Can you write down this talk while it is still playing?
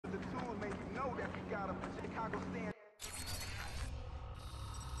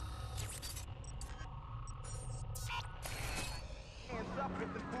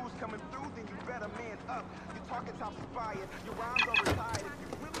If the fool's coming through, then you better man up. You're talking top inspired, your rhymes are retired. If you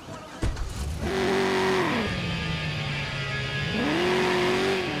really want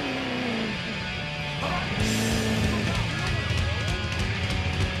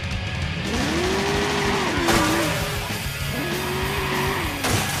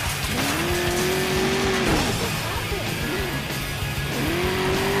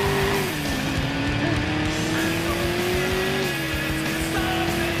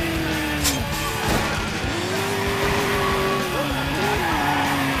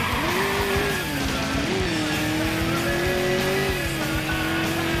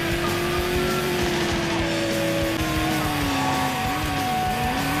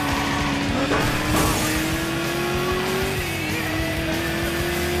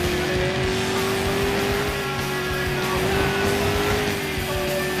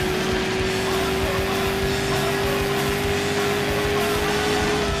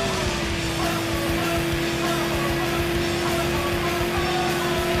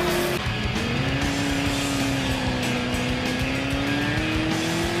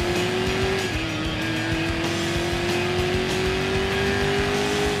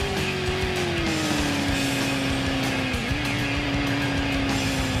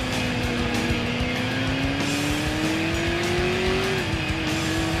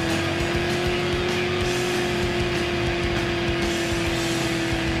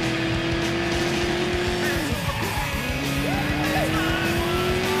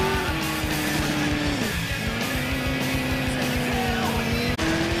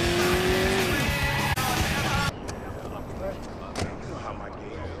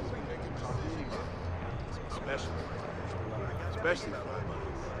especially.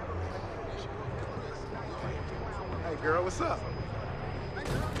 Hey girl, what's up?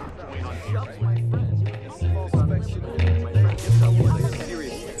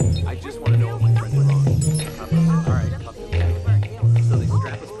 Seriously, I just want to know if my friend is wrong. All right, so they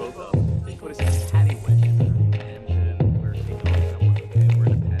strap us both up, they put us in a paddy wedge, and then we're taking off someone, and we're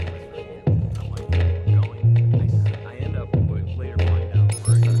in a paddy wedge. I'm like, going. I end up later find out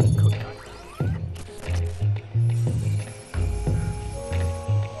we're in a cook.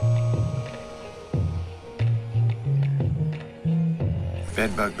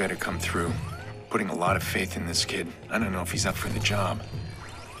 Bedbug better come through. Putting a lot of faith in this kid. I don't know if he's up for the job.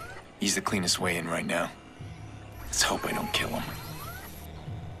 He's the cleanest way in right now. Let's hope I don't kill him.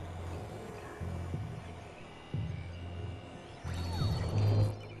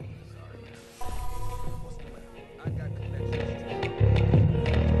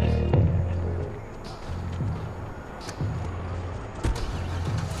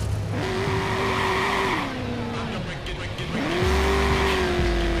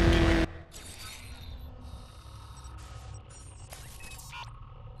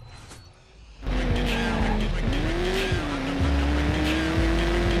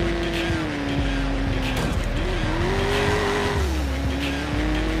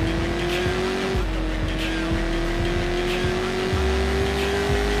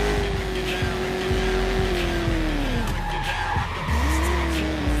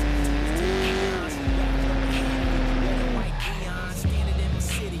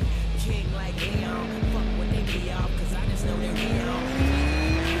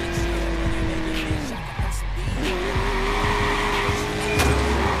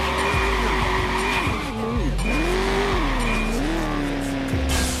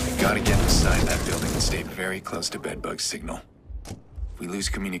 Gotta get inside that building and stay very close to Bedbug's signal. If we lose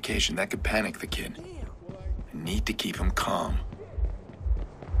communication, that could panic the kid. I need to keep him calm.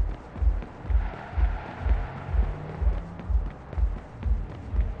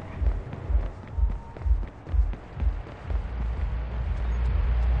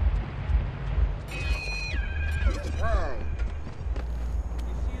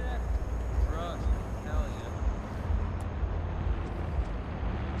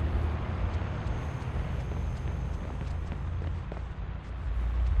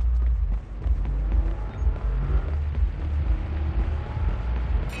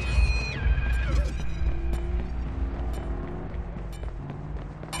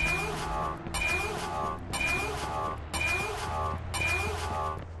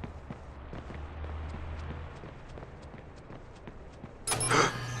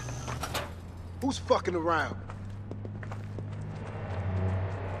 who's fucking around?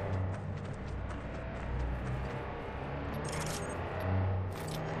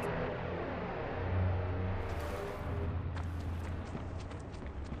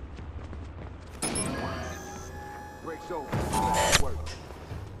 So, that works.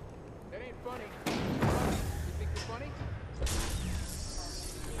 That ain't funny. You think you're funny?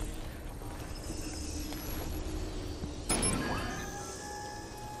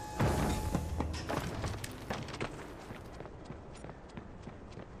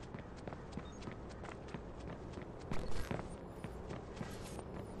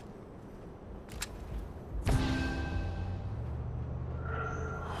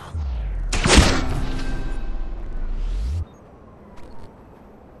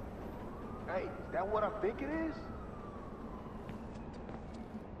 Hey, is that what I think it is?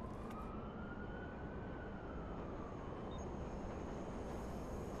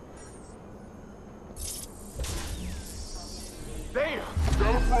 Damn!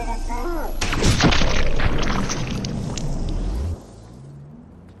 That brother down!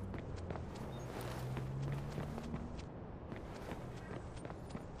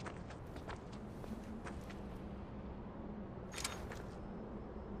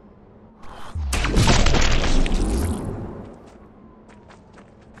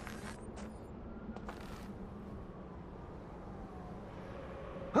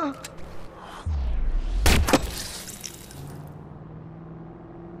 Huh?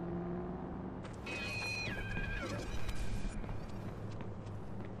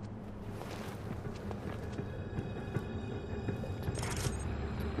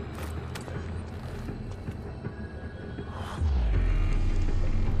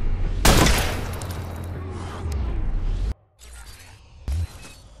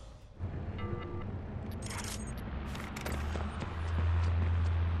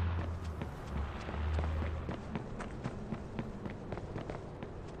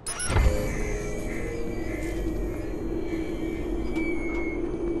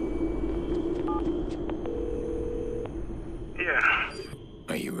 Yeah,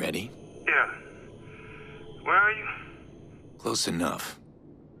 Are you ready? yeah. Where are you? Close enough.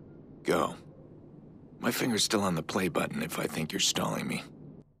 Go. My finger's still on the play button if I think you're stalling me.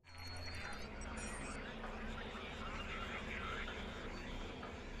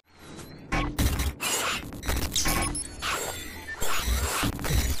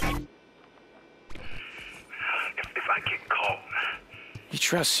 If I get caught, He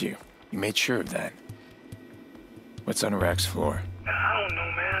trusts you. You made sure of that. What's on Iraq's floor? I don't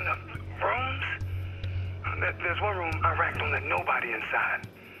know, man. Rooms? There's one room I racked on that nobody inside.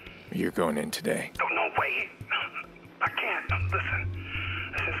 You're going in today. Oh, no, wait. I can't. Listen,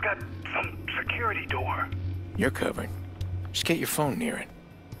 it's got some security door. You're covered. Just get your phone near it.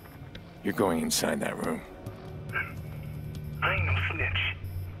 You're going inside that room. I ain't no snitch.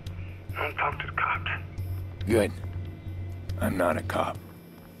 I don't talk to the cops. Good. I'm not a cop.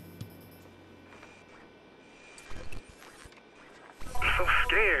 I'm so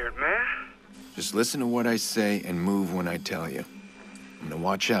scared, man. Just listen to what I say and move when I tell you. I'm gonna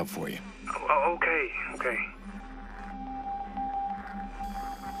watch out for you. Oh, okay.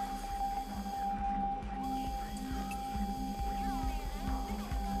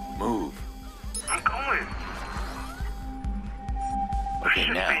 Move. I'm going. I Okay,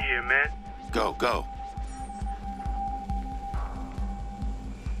 shouldn't now. be here, man. Go.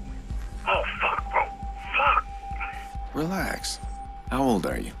 Oh, fuck, bro. Fuck. Relax. How old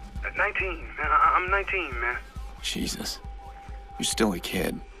are you? 19, man. I'm 19, man. Jesus. You're still a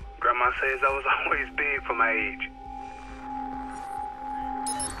kid. Grandma says I was always big for my age.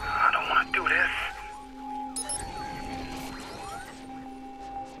 I don't want to do this.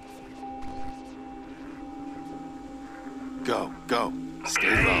 Go.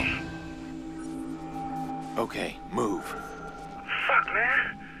 Stay low. Okay, move. Fuck,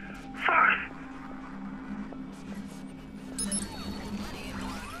 man. Fuck.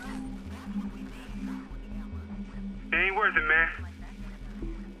 It ain't worth it, man.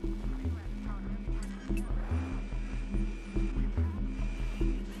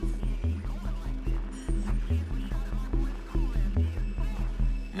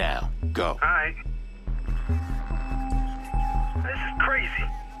 Now, go. All right. This is crazy.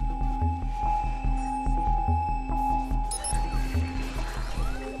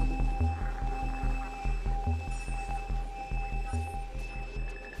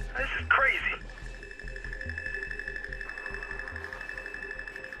 This is crazy.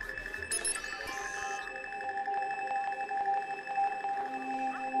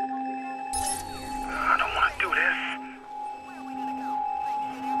 I don't want to do this.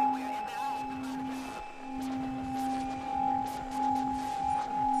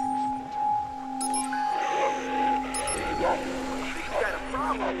 You got a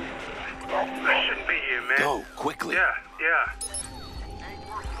problem? I shouldn't be here, man. Go, quickly. Yeah.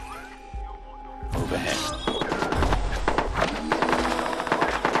 Move ahead.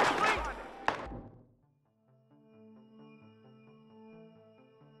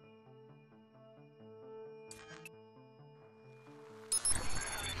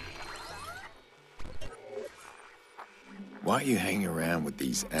 Why are you hanging around with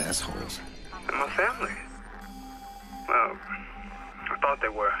these assholes? And my family. Well, I thought they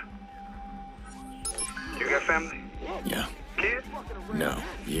were. You got family? Yeah. Kids? No.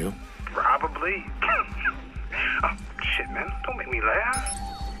 You? Probably. Oh, shit, man. Don't make me laugh.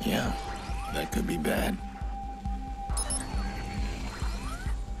 Yeah. That could be bad.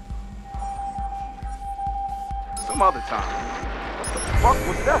 Some other time. What the fuck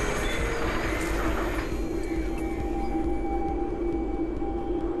was that?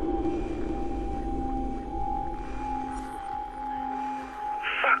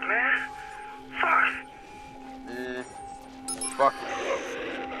 Fuck, man. Fuck. Fuck.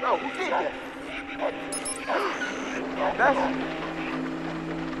 Yo, who did that? That's...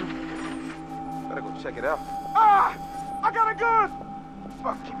 Better go check it out. Ah! I got a gun!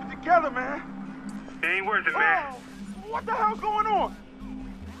 Fuck, keep it together, man. It ain't worth it, man. Oh, what the hell's going on?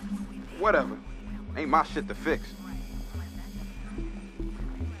 Whatever. Ain't my shit to fix.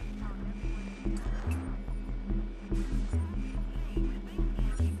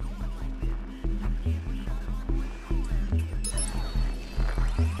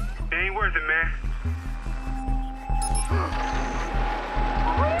 It ain't worth it, man.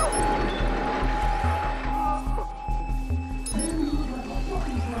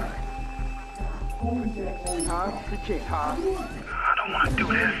 You can't hide. I don't want to do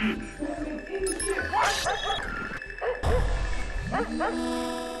this.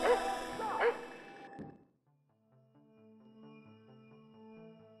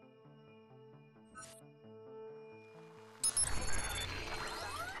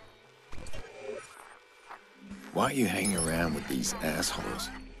 Why are you hanging around with these assholes?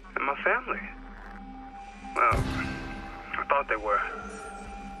 And my family. Well, I thought they were.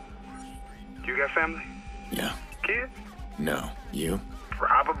 You got family? Yeah. Kids? No. You?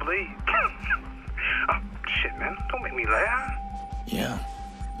 Probably. Oh, shit, man. Don't make me laugh. Yeah.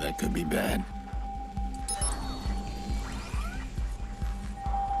 That could be bad.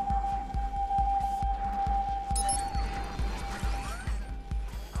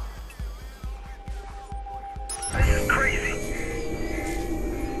 That's crazy.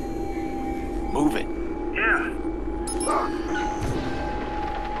 Move it. Yeah.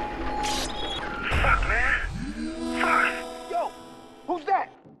 Fuck, man. Fuck. Yo, who's that?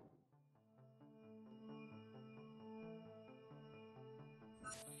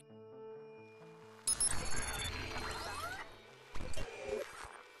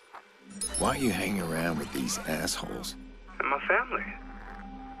 Why are you hanging around with these assholes? And my family.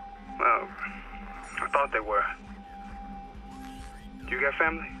 Well, I thought they were. You got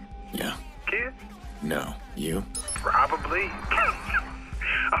family? Yeah. Kids? No. You? Probably.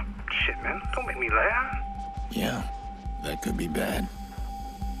 Oh, shit, man. Don't make me laugh. Yeah. That could be bad.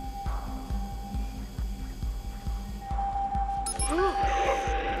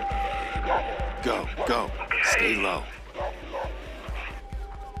 Go. Go. Okay. Stay low.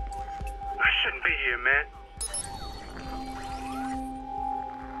 I shouldn't be here, man.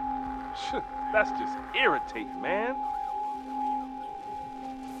 That's just irritating, man.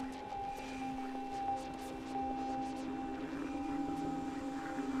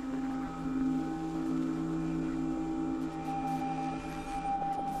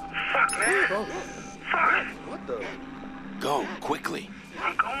 Fuck, man. Fuck. What the? Go. Quickly.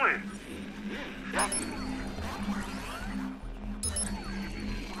 I'm going.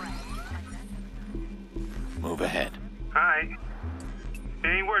 Move ahead. All right. It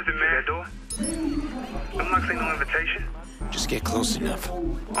ain't worth it, man. Door. Them locks ain't no invitation. Just get close enough.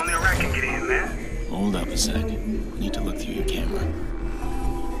 Only a rat can get in, man. Hold up a sec. Need to look through your camera.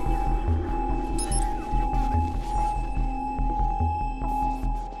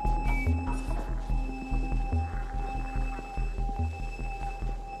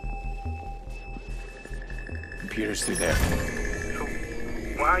 Computer's through there. So,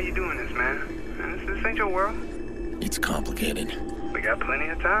 why are you doing this, man? This ain't your world. It's complicated. We got plenty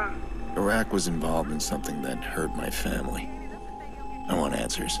of time. Iraq was involved in something that hurt my family. I want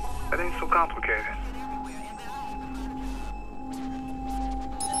answers. That ain't so complicated.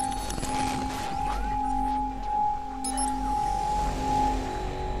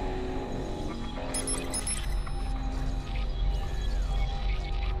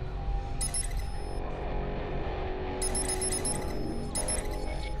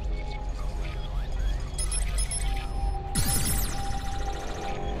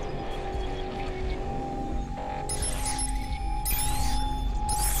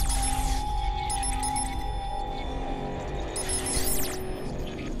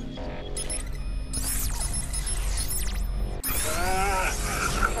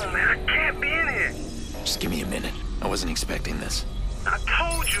 Just give me a minute. I wasn't expecting this. I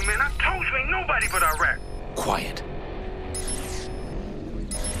told you, man. I told you ain't nobody but Iraq. Quiet.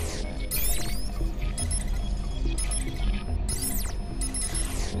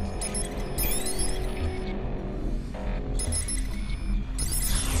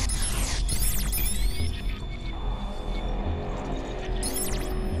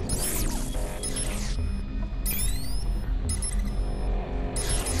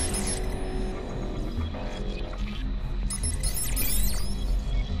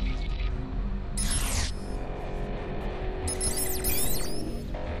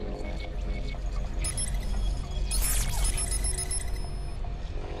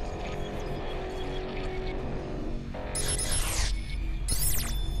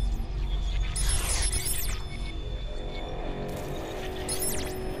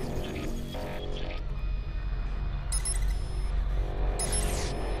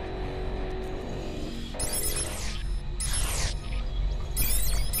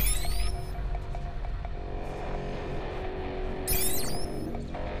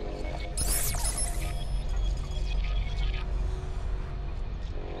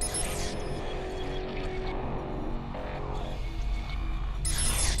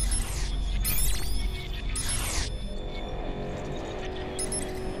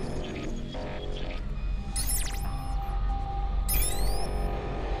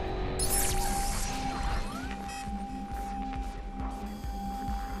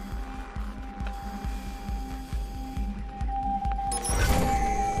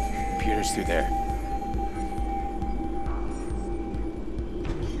 Computer's through there.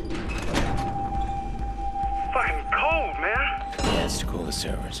 Fucking cold, man. Yeah, it's to cool the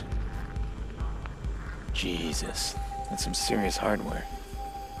servers. Jesus, that's some serious hardware.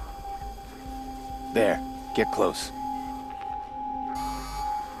 There, get close.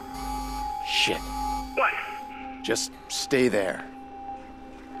 Shit. What? Just stay there.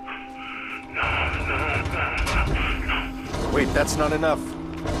 Wait, that's not enough.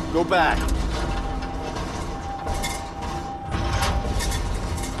 Go back.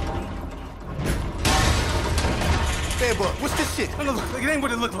 Bedbug, what's this shit? No, look, it ain't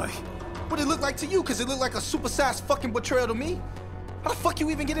what it looked like. What it look like to you? Cause it looked like a supersized fucking betrayal to me. How the fuck you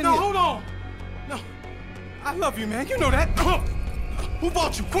even get in No, here? hold on. No, I love you, man. You know that. Who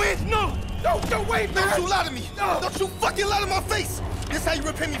bought you, Quinn? No, don't wait, man. Don't you lie to me. No. Don't you fucking lie to my face. This how you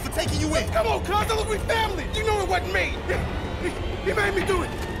repay me for taking you in. Come on, cuz. Look, we family. You know it wasn't me. He made me do it.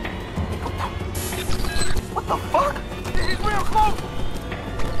 What the fuck? He's real close.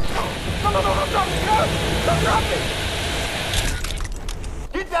 No, don't drop me, cuz. Don't drop me.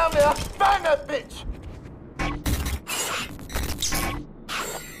 Get down there. Find that bitch.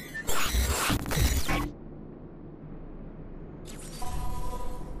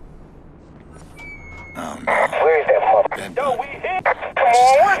 Oh no. Where's that mother? Bedbug. We here.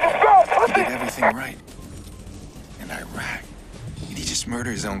 Where'd you go? He did everything right. In Iraq. Did he just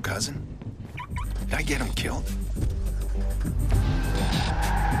murder his own cousin? Did I get him killed?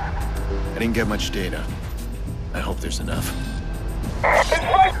 I didn't get much data. I hope there's enough. It's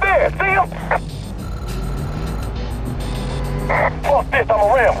right there. See him? Fuck this. I'm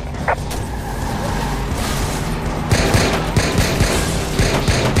around.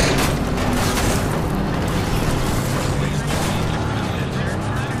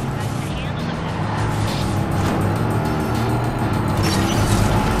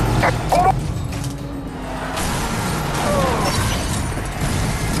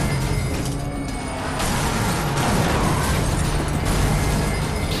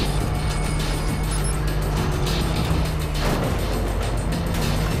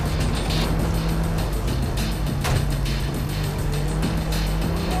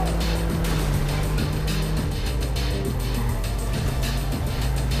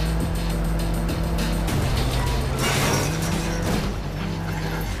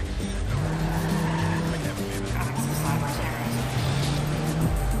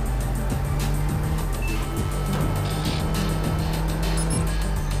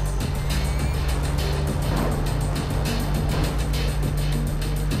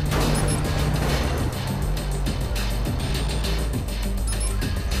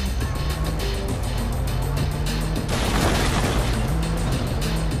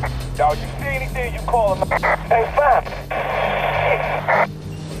 Dog, you see anything, you call him. Hey, fine.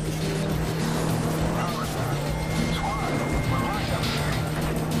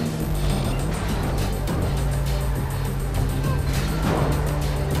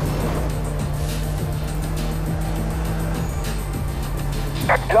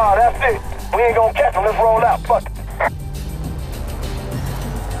 Nah, that's it. We ain't gonna catch him. Let's roll out. Fuck it.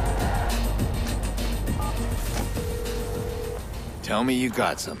 Tell me you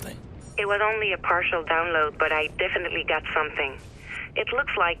got something. It was only a partial download, but I definitely got something. It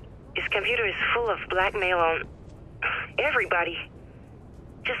looks like his computer is full of blackmail on everybody.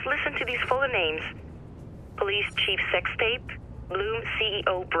 Just listen to these fuller names. Police Chief Sex Tape, Bloom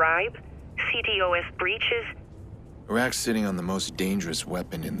CEO Bribe, CTOS Breaches. Iraq's sitting on the most dangerous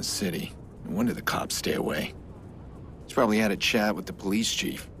weapon in the city. No wonder the cops stay away. He's probably had a chat with the police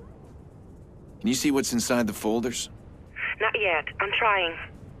chief. Can you see what's inside the folders? Not yet. I'm trying.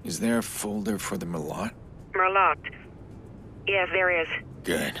 Is there a folder for the Merlot? Merlot. Yes, there is.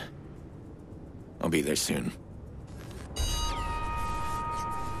 Good. I'll be there soon.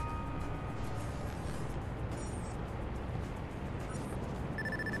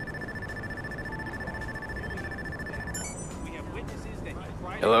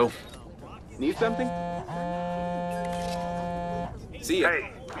 Hello? Need something? See ya.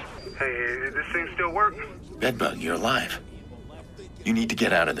 Hey, this thing still work? Bedbug, you're alive. You need to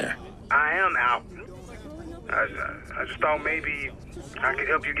get out of there. I am out. I just thought maybe I could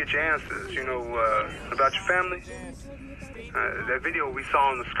help you get your answers, you know, about your family. That video we saw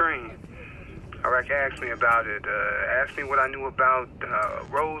on the screen. Iraq asked me about it, asked me what I knew about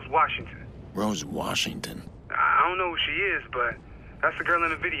Rose Washington. Rose Washington? I don't know who she is, but that's the girl in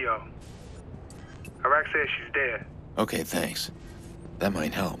the video. Iraq says she's dead. Okay, thanks. That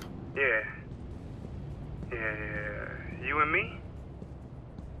might help. Yeah. You and me?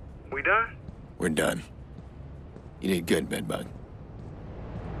 We done? We're done. You did good, Bedbug.